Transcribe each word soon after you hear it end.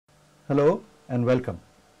Hello and welcome.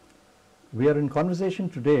 We are in conversation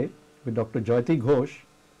today with Dr. Jayati Ghosh,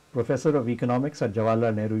 Professor of Economics at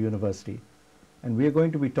Jawaharlal Nehru University, and we are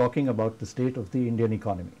going to be talking about the state of the Indian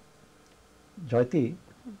economy. Jayati,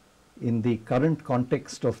 in the current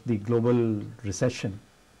context of the global recession,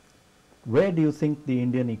 where do you think the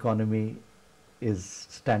Indian economy is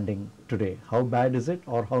standing today? How bad is it,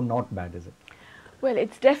 or how not bad is it? Well,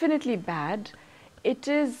 it's definitely bad. It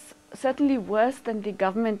is certainly worse than the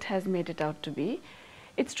government has made it out to be.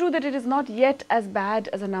 It's true that it is not yet as bad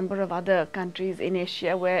as a number of other countries in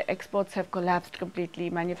Asia where exports have collapsed completely,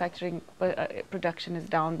 manufacturing production is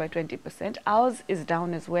down by 20%. Ours is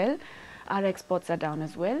down as well. Our exports are down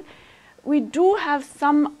as well. We do have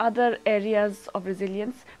some other areas of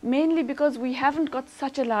resilience, mainly because we haven't got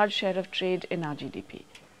such a large share of trade in our GDP.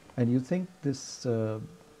 And you think this,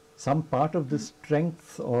 some part of this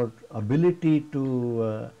strength or ability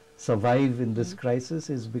to survive in this crisis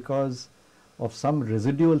is because of some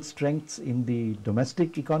residual strengths in the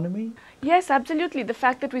domestic economy? Yes, absolutely. The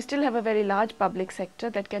fact that we still have a very large public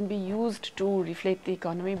sector that can be used to reflate the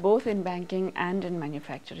economy, both in banking and in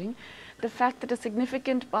manufacturing. The fact that a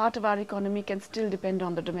significant part of our economy can still depend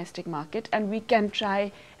on the domestic market, and we can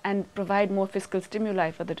try and provide more fiscal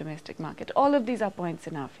stimuli for the domestic market. All of these are points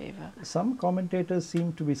in our favor. Some commentators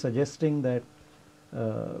seem to be suggesting that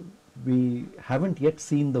we haven't yet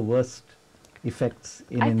seen the worst effects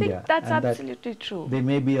in India. I think that's absolutely true. There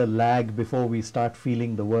may be a lag before we start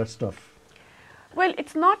feeling the worst of. Well,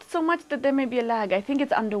 it's not so much that there may be a lag. I think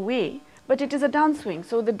it's underway, but it is a downswing.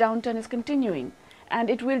 So the downturn is continuing, and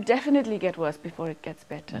it will definitely get worse before it gets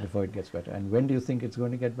better. Before it gets better. And when do you think it's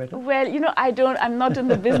going to get better? Well, you know, I'm not in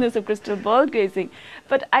the business of crystal ball gazing,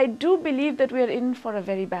 but I do believe that we are in for a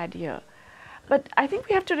very bad year. But I think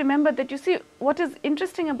we have to remember that, you see, what is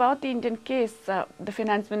interesting about the Indian case, the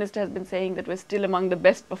finance minister has been saying that we're still among the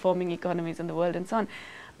best performing economies in the world and so on.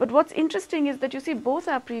 But what's interesting is that, you see, both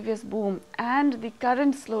our previous boom and the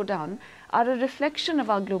current slowdown are a reflection of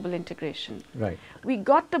our global integration. Right. We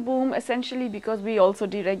got the boom essentially because we also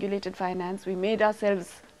deregulated finance. We made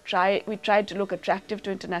ourselves we tried to look attractive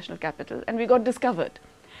to international capital, and we got discovered.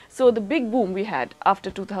 So the big boom we had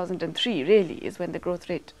after 2003 really is when the growth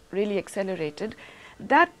rate really accelerated.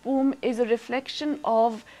 That boom is a reflection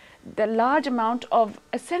of the large amount of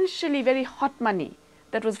essentially very hot money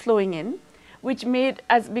that was flowing in, which made,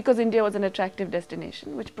 because India was an attractive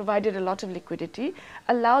destination, which provided a lot of liquidity,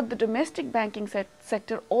 allowed the domestic banking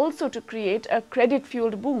sector also to create a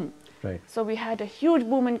credit-fueled boom. Right. So we had a huge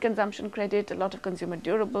boom in consumption credit, a lot of consumer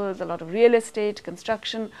durables, a lot of real estate,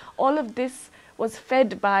 construction. All of this was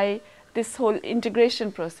fed by this whole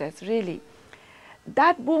integration process, really.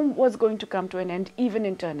 That boom was going to come to an end even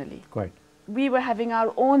internally. Quite. We were having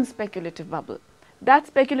our own speculative bubble. That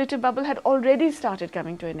speculative bubble had already started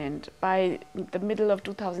coming to an end. By the middle of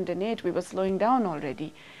 2008, we were slowing down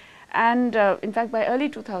already. And in fact, by early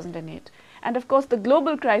 2008. And of course, the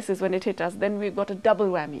global crisis, when it hit us, then we got a double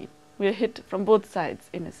whammy. We were hit from both sides,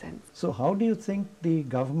 in a sense. So how do you think the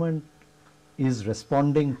government is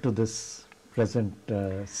responding to this present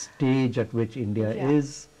stage at which India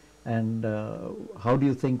is, and how do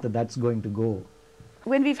you think that that's going to go?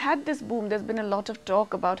 When we've had this boom, there's been a lot of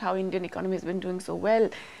talk about how Indian economy has been doing so well.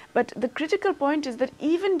 But the critical point is that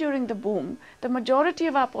even during the boom, the majority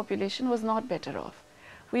of our population was not better off.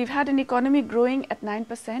 We've had an economy growing at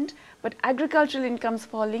 9%, but agricultural incomes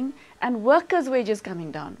falling and workers' wages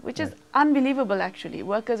coming down, which is unbelievable actually.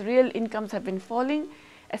 Workers' real incomes have been falling,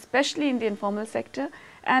 especially in the informal sector.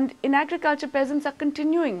 And in agriculture, peasants are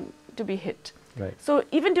continuing to be hit. Right. So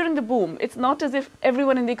even during the boom, it's not as if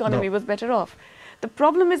everyone in the economy was better off. The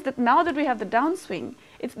problem is that now that we have the downswing,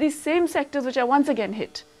 it's these same sectors which are once again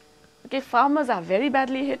hit. Okay, farmers are very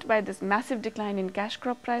badly hit by this massive decline in cash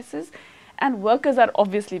crop prices, and workers are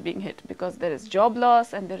obviously being hit because there is job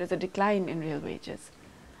loss and there is a decline in real wages.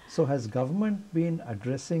 So has government been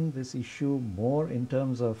addressing this issue more in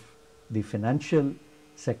terms of the financial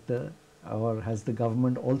sector, or has the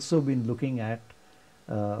government also been looking at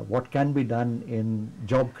what can be done in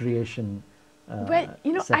job creation? Well,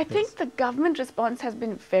 you know, I think the government response has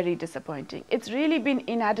been very disappointing. It's really been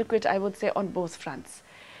inadequate, I would say, on both fronts.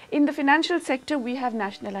 In the financial sector, we have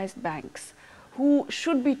nationalized banks who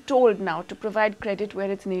should be told now to provide credit where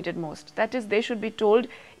it's needed most. That is, they should be told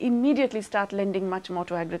immediately start lending much more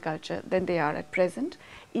to agriculture than they are at present,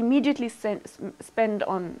 immediately spend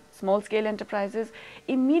on small-scale enterprises,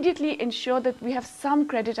 immediately ensure that we have some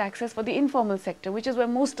credit access for the informal sector, which is where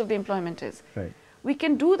most of the employment is. Right. We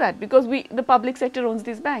can do that because the public sector owns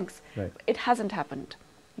these banks. Right. It hasn't happened.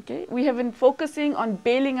 Okay, we have been focusing on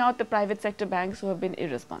bailing out the private sector banks who have been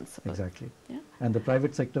irresponsible. Exactly. Yeah? And the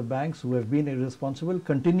private sector banks who have been irresponsible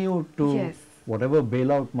continue to, Yes. whatever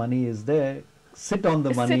bailout money is there, sit on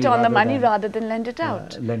the money. Sit on the money than, rather than lend it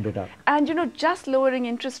out. Lend it out. And you know, just lowering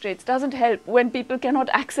interest rates doesn't help when people cannot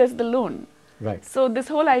access the loan. Right. So this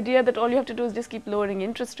whole idea that all you have to do is just keep lowering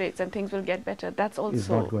interest rates and things will get better, that's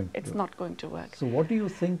also, not going to work. So what do you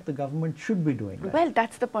think the government should be doing then? Well,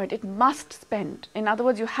 that's the point. It must spend. In other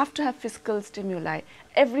words, you have to have fiscal stimuli.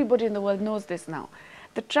 Everybody in the world knows this now.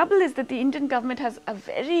 The trouble is that the Indian government has a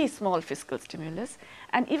very small fiscal stimulus,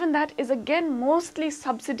 and even that is again mostly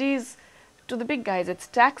subsidies to the big guys. It's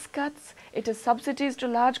tax cuts, it is subsidies to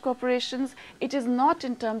large corporations, it is not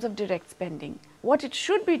in terms of direct spending. What it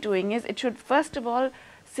should be doing is, it should first of all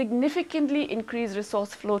significantly increase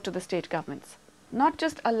resource flow to the state governments. Not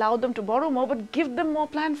just allow them to borrow more, but give them more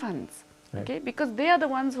plan funds. Right. Okay? Because they are the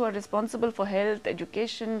ones who are responsible for health,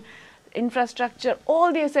 education, infrastructure,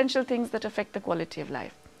 all the essential things that affect the quality of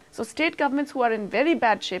life. So state governments who are in very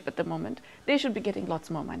bad shape at the moment, they should be getting lots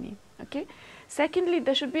more money. Okay? Secondly,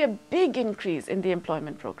 there should be a big increase in the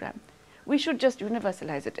employment program. We should just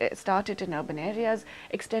universalize it, start it in urban areas,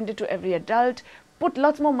 extend it to every adult, put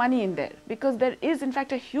lots more money in there, because there is in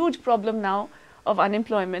fact a huge problem now of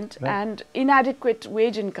unemployment and inadequate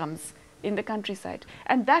wage incomes in the countryside.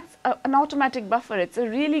 And that's an automatic buffer. It's a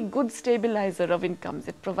really good stabilizer of incomes.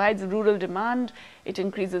 It provides rural demand, it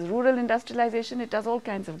increases rural industrialization, it does all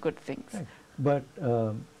kinds of good things. Right. But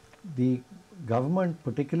the government,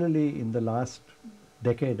 particularly in the last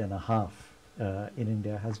decade and a half in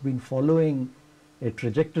India, has been following a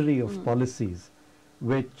trajectory of policies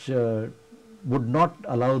which would not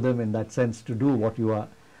allow them in that sense to do what you are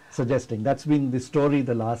suggesting. That's been the story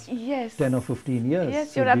the last 10 or 15 years.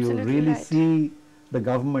 Yes, so you're absolutely do you really right. see the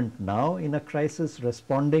government now in a crisis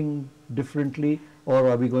responding differently, or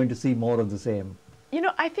are we going to see more of the same? You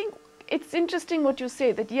know, I think it's interesting what you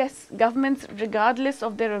say, that yes, governments, regardless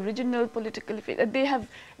of their original political,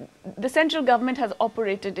 the central government has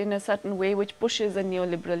operated in a certain way which pushes a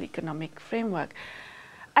neoliberal economic framework.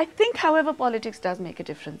 I think, however, politics does make a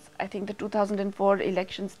difference. I think the 2004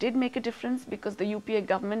 elections did make a difference, because the UPA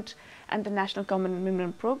government and the National Common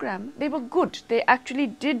Minimum Program, they were good. They actually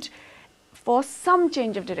did force some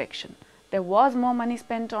change of direction. There was more money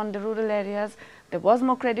spent on the rural areas. There was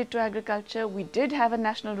more credit to agriculture. We did have a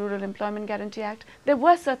National Rural Employment Guarantee Act. There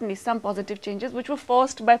were certainly some positive changes which were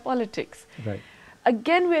forced by politics. Right.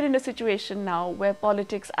 Again, we're in a situation now where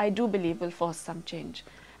politics, I do believe, will force some change.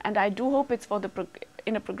 And I do hope it's for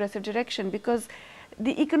in a progressive direction, because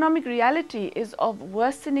the economic reality is of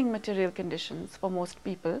worsening material conditions for most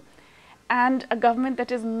people, and a government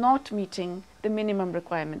that is not meeting the minimum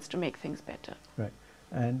requirements to make things better. Right.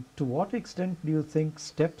 And to what extent do you think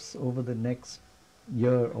steps over the next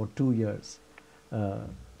year or 2 years,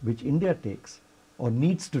 which India takes or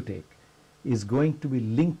needs to take, is going to be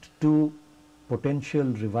linked to potential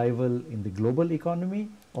revival in the global economy,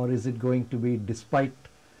 or is it going to be despite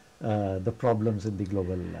the problems in the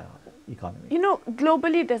global economy? You know,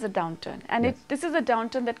 globally there's a downturn, and Yes. this is a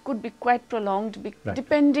downturn that could be quite prolonged Right.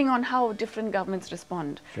 depending on how different governments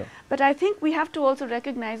respond. Sure. But I think we have to also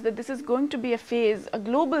recognize that this is going to be a phase, a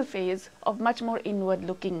global phase of much more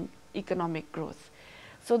inward-looking economic growth.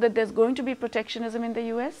 So that there's going to be protectionism in the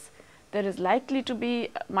US, there is likely to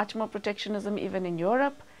be much more protectionism even in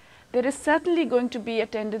Europe. There is certainly going to be a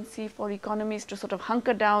tendency for economies to sort of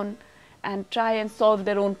hunker down and try and solve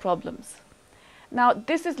their own problems. Now,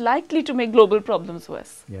 this is likely to make global problems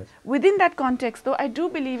worse. Yes. Within that context, though, I do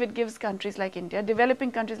believe it gives countries like India,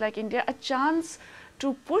 developing countries like India, a chance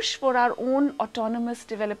to push for our own autonomous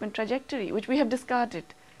development trajectory, which we have discarded.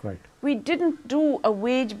 Right. We didn't do a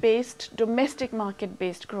wage-based, domestic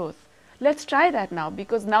market-based growth. Let's try that now,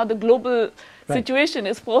 because now the global situation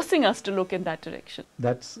is forcing us to look in that direction.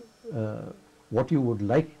 That's what you would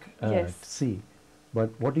like Yes. to see. But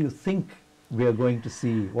what do you think we are going to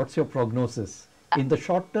see? What's your prognosis in the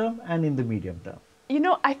short term and in the medium term? You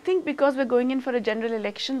know, I think because we're going in for a general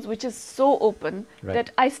elections, which is so open, Right.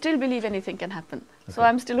 that I still believe anything can happen. So Okay.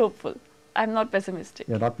 I'm still hopeful. I'm not pessimistic.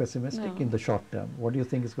 You're not pessimistic No. in the short term. What do you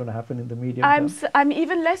think is going to happen in the medium term? I'm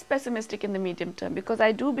even less pessimistic in the medium term, because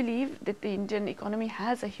I do believe that the Indian economy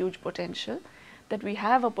has a huge potential, that we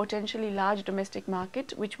have a potentially large domestic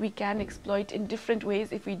market which we can exploit in different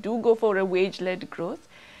ways if we do go for a wage-led growth.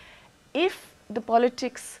 If the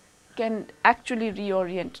politics can actually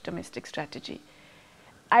reorient domestic strategy,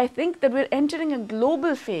 I think that we're entering a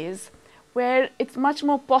global phase where it's much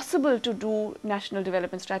more possible to do national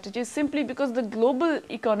development strategies, simply because the global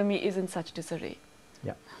economy is in such disarray.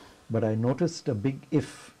 Yeah. But I noticed a big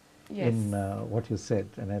if Yes. in what you said,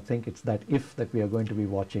 and I think it's that if that we are going to be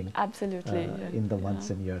watching Absolutely. in the months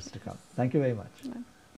and years to come. Thank you very much.